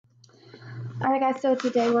All right, guys, so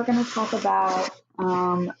today we're going to talk about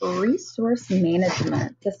resource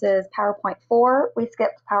management. This is PowerPoint 4. We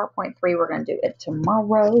skipped PowerPoint 3. We're going to do it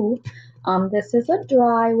tomorrow. This is a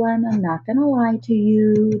dry one. I'm not going to lie to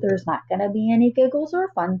you. There's not going to be any giggles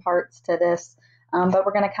or fun parts to this, but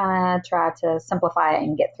we're going to kind of try to simplify it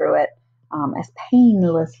and get through it as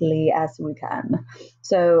painlessly as we can.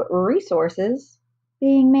 So resources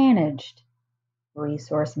being managed,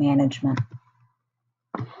 resource management.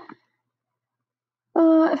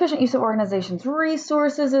 Efficient use of organizations'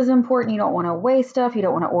 resources is important. You don't want to waste stuff. You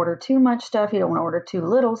don't want to order too much stuff. You don't want to order too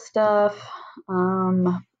little stuff.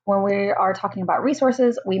 When we are talking about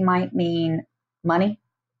resources, we might mean money,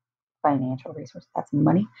 financial resource, that's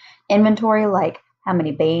money. Inventory, like how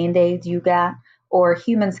many Band-Aids you got, or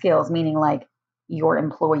human skills, meaning like your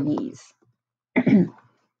employees.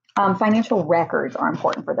 Financial records are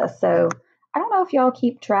important for this. So I don't know if y'all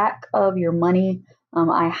keep track of your money.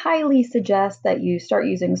 I highly suggest that you start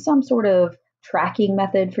using some sort of tracking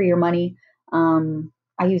method for your money.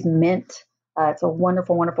 I use Mint. It's a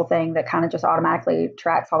wonderful, wonderful thing that kind of just automatically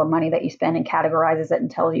tracks all the money that you spend and categorizes it and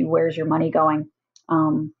tells you where's your money going.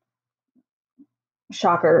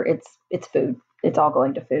 Shocker, it's food. It's all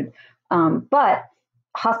going to food. But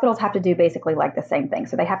hospitals have to do basically like the same thing.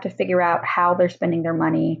 So they have to figure out how they're spending their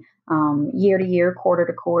money year to year, quarter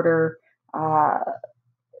to quarter,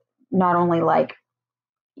 not only like,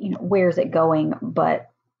 where's it going, but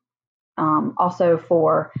also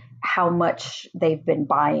for how much they've been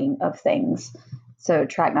buying of things. So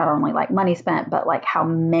track not only like money spent, but like how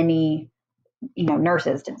many,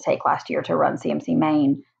 nurses did it take last year to run CMC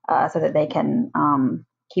Maine, so that they can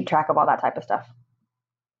keep track of all that type of stuff.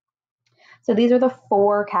 So these are the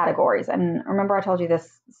 4 categories. And remember I told you this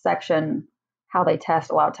section, how they test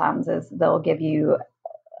a lot of times is they'll give you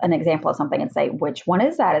an example of something and say, which one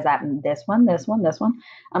is that? Is that this one, this one, this one?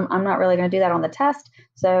 I'm not really going to do that on the test,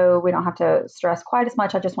 so we don't have to stress quite as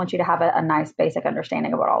much. I just want you to have a nice basic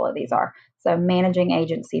understanding of what all of these are. So managing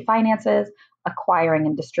agency finances, acquiring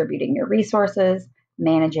and distributing your resources,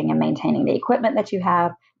 managing and maintaining the equipment that you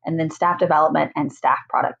have, and then staff development and staff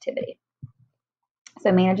productivity.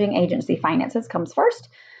 So managing agency finances comes first.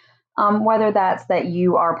 Whether that's that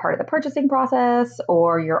you are part of the purchasing process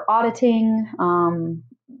or you're auditing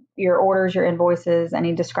your orders, your invoices,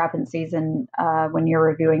 any discrepancies in when you're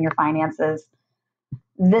reviewing your finances.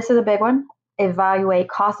 This is a big one. Evaluate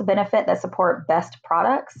cost benefit that support best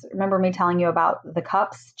products. Remember me telling you about the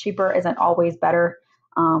cups. Cheaper isn't always better.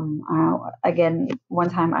 Again, one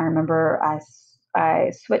time I remember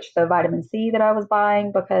I switched the vitamin C that I was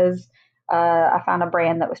buying because I found a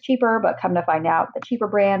brand that was cheaper, but come to find out the cheaper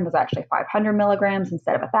brand was actually 500 milligrams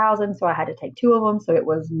instead of 1,000. So I had to take 2 of them. So it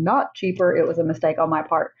was not cheaper. It was a mistake on my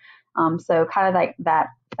part. So kind of like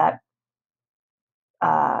that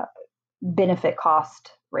benefit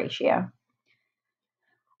cost ratio.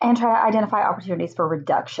 And try to identify opportunities for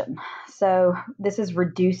reduction. So this is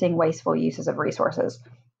reducing wasteful uses of resources.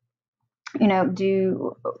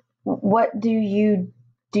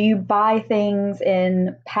 Do you buy things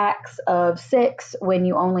in packs of 6 when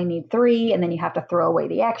you only need 3 and then you have to throw away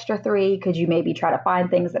the extra 3? Could you maybe try to find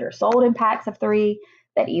things that are sold in packs of 3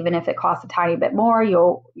 that even if it costs a tiny bit more,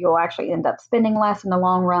 you'll actually end up spending less in the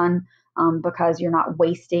long run because you're not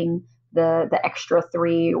wasting the extra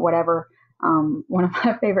 3, whatever. One of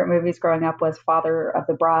my favorite movies growing up was Father of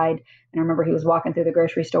the Bride. And I remember he was walking through the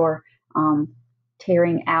grocery store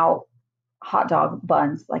tearing out hot dog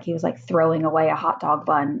buns, like he was like throwing away a hot dog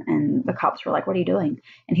bun, and the cops were like, what are you doing?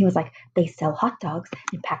 And he was like, they sell hot dogs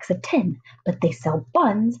in packs of 10, but they sell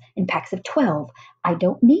buns in packs of 12. I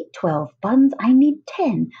don't need 12 buns, I need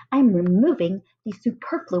 10. I'm removing the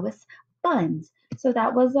superfluous buns. So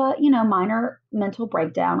that was a minor mental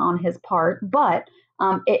breakdown on his part, but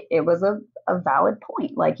it was a valid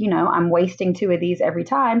point. Like, I'm wasting 2 of these every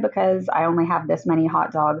time because I only have this many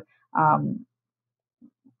hot dog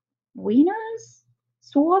wieners,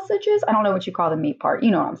 sausages. I don't know what you call the meat part.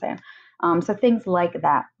 You know what I'm saying? So things like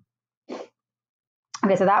that.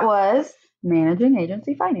 Okay, so that was managing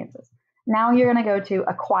agency finances. Now you're going to go to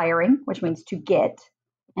acquiring, which means to get,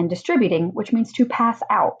 and distributing, which means to pass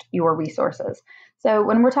out your resources. So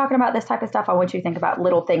when we're talking about this type of stuff, I want you to think about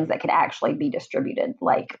little things that could actually be distributed,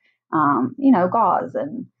 like, gauze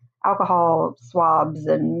and alcohol swabs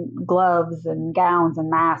and gloves and gowns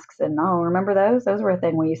and masks. And remember those? Those were a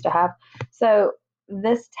thing we used to have. So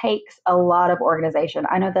this takes a lot of organization.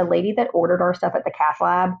 I know the lady that ordered our stuff at the cath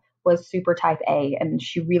lab was super type A, and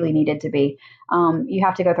she really needed to be. You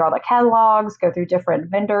have to go through all the catalogs, go through different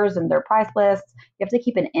vendors and their price lists. You have to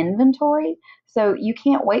keep an inventory. So you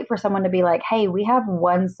can't wait for someone to be like, hey, we have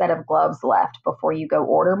one set of gloves left before you go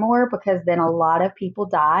order more, because then a lot of people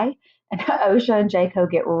die and OSHA and JCO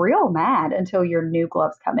get real mad until your new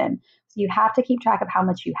gloves come in. So you have to keep track of how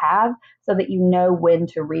much you have so that you know when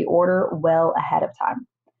to reorder well ahead of time.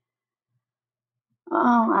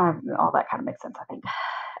 All that kind of makes sense, I think.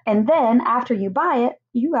 And then after you buy it,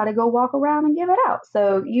 you got to go walk around and give it out.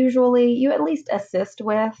 So usually you at least assist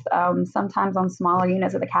with, sometimes on smaller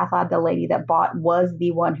units at the cath lab, the lady that bought was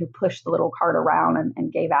the one who pushed the little cart around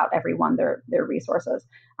and gave out everyone their resources.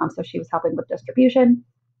 So she was helping with distribution.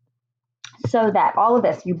 So that all of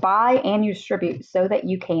this, you buy and you distribute so that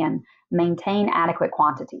you can maintain adequate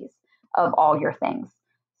quantities of all your things.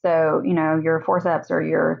 So, your forceps or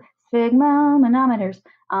your sphygmomanometers.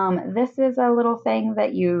 This is a little thing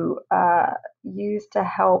that you use to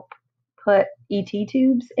help put ET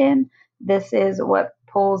tubes in. This is what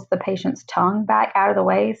pulls the patient's tongue back out of the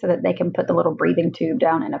way so that they can put the little breathing tube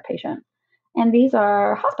down in a patient. And these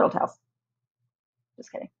are hospital towels.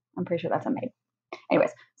 Just kidding. I'm pretty sure that's a maid.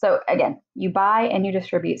 Anyways, so again, you buy and you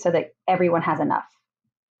distribute so that everyone has enough.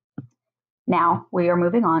 Now we are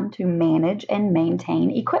moving on to manage and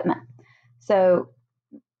maintain equipment. So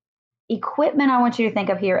equipment, I want you to think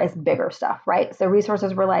of here as bigger stuff, right? So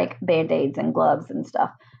resources were like Band-Aids and gloves and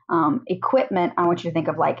stuff. Equipment, I want you to think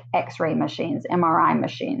of like X-ray machines, MRI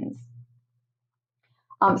machines.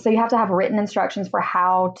 So you have to have written instructions for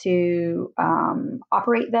how to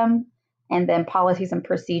operate them, and then policies and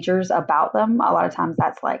procedures about them. A lot of times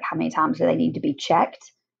that's like, how many times do they need to be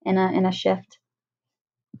checked in a shift?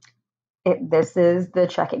 This is the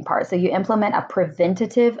checking part. So you implement a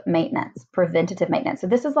preventative maintenance. So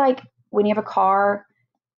this is like when you have a car,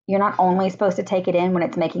 you're not only supposed to take it in when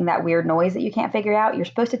it's making that weird noise that you can't figure out. You're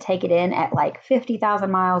supposed to take it in at like 50,000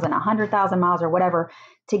 miles and 100,000 miles or whatever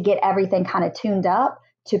to get everything kind of tuned up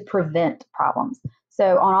to prevent problems.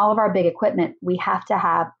 So on all of our big equipment, we have to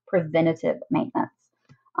have preventative maintenance.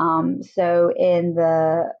 So in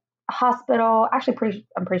the hospital, actually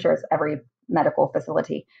I'm pretty sure it's every medical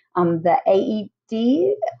facility, the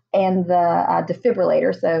AED and the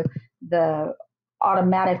defibrillator, so the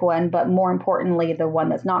automatic one, but more importantly, the one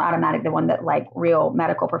that's not automatic, the one that like real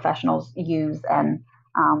medical professionals use, and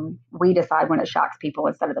we decide when it shocks people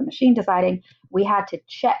instead of the machine deciding. We had to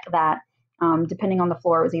check that. Depending on the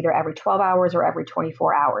floor, it was either every 12 hours or every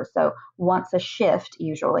 24 hours. So once a shift,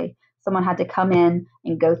 usually, someone had to come in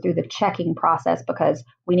and go through the checking process because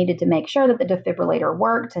we needed to make sure that the defibrillator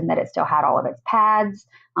worked and that it still had all of its pads,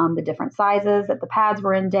 the different sizes, that the pads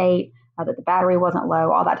were in date, that the battery wasn't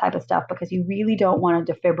low, all that type of stuff, because you really don't want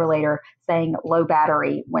a defibrillator saying low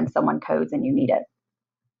battery when someone codes and you need it.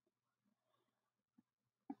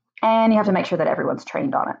 And you have to make sure that everyone's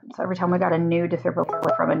trained on it. So every time we got a new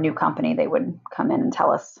defibrillator from a new company, they would come in and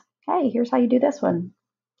tell us, hey, here's how you do this one.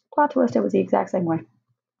 Plot twist, it was the exact same way.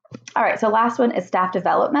 All right, so last one is staff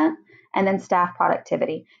development and then staff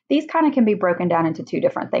productivity. These kind of can be broken down into two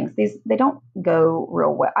different things. They don't go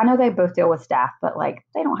real well. I know they both deal with staff, but like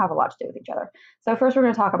they don't have a lot to do with each other. So first we're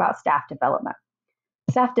going to talk about staff development.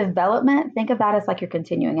 Staff development, think of that as like your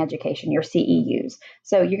continuing education, your CEUs.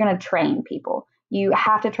 So you're going to train people. You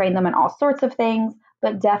have to train them in all sorts of things,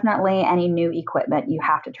 but definitely any new equipment you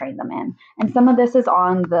have to train them in. And some of this is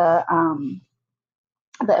on the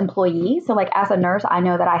employee. So like as a nurse, I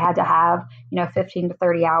know that I had to have, 15 to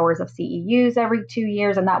 30 hours of CEUs every 2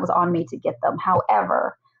 years, and that was on me to get them.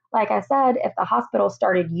 However, like I said, if the hospital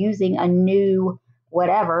started using a new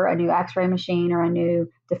whatever, a new X-ray machine or a new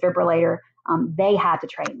defibrillator, they had to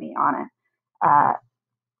train me on it.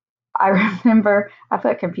 I remember I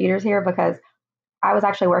put computers here because I was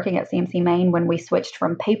actually working at CMC Maine when we switched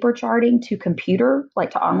from paper charting to computer,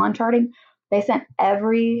 like to online charting. They sent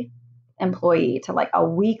every employee to like a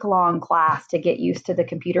week-long class to get used to the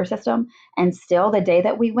computer system. And still, the day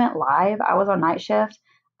that we went live, I was on night shift.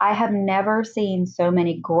 I have never seen so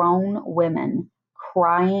many grown women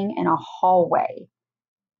crying in a hallway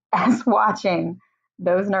as watching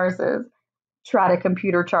those nurses try to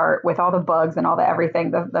computer chart with all the bugs and all the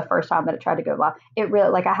everything the first time that it tried to go live. It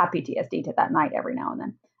really, like I have PTSD to that night every now and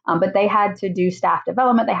then. But they had to do staff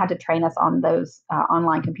development. They had to train us on those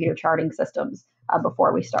online computer charting systems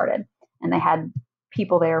before we started. And they had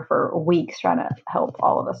people there for weeks trying to help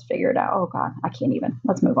all of us figure it out. Oh God, I can't even.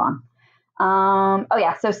 Let's move on.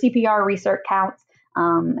 So CPR research counts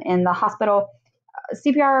in the hospital.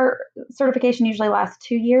 CPR certification usually lasts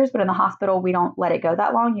 2 years, but in the hospital, we don't let it go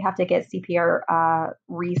that long. You have to get CPR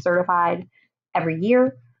recertified every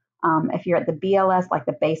year. If you're at the BLS, like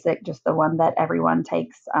the basic, just the one that everyone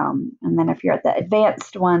takes, and then if you're at the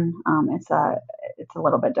advanced one, it's a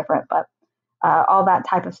little bit different, but all that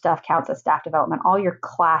type of stuff counts as staff development. All your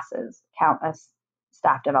classes count as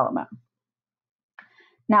staff development.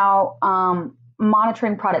 Now,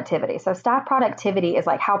 monitoring productivity. So staff productivity is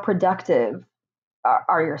like how productive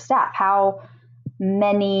are your staff? How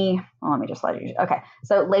many, well, let me just let you, okay.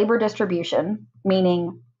 So labor distribution,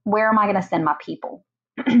 meaning where am I going to send my people?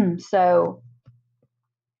 So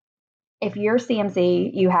if you're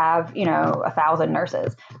CMC, you have, 1,000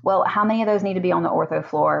 nurses. Well, how many of those need to be on the ortho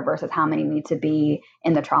floor versus how many need to be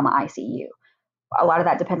in the trauma ICU? A lot of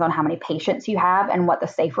that depends on how many patients you have and what the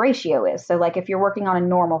safe ratio is. So like if you're working on a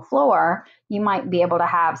normal floor, you might be able to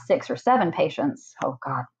have 6 or 7 patients. Oh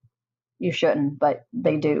God, you shouldn't, but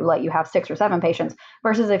they do let you have 6 or 7 patients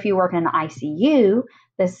versus if you work in an ICU,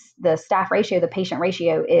 the staff ratio, the patient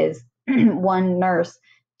ratio is 1 nurse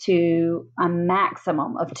to a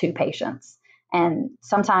maximum of 2 patients. And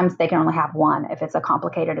sometimes they can only have 1 if it's a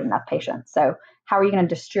complicated enough patient. So how are you going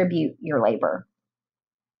to distribute your labor?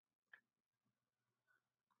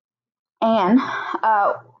 And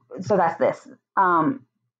so that's this.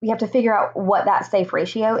 You have to figure out what that safe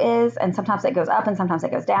ratio is. And sometimes it goes up and sometimes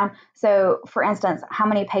it goes down. So for instance, how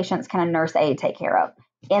many patients can a nurse aide take care of?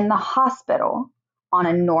 In the hospital on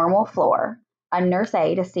a normal floor, a nurse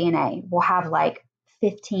aide, a CNA, will have like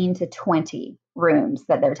 15 to 20 rooms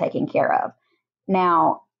that they're taking care of.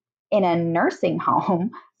 Now, in a nursing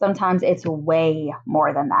home, sometimes it's way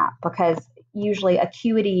more than that because usually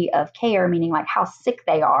acuity of care, meaning like how sick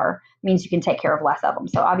they are, means you can take care of less of them.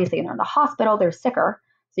 So obviously, when they're in the hospital, they're sicker,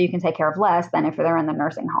 so you can take care of less than if they're in the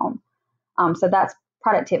nursing home. So that's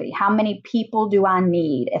productivity. How many people do I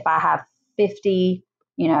need if I have 50,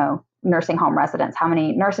 nursing home residents? How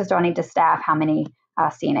many nurses do I need to staff? How many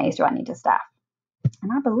CNAs do I need to staff?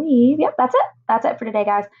 And I believe, yep, that's it. That's it for today,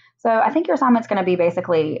 guys. So I think your assignment's going to be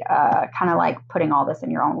basically kind of like putting all this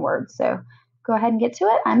in your own words. So go ahead and get to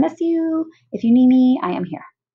it. I miss you. If you need me, I am here.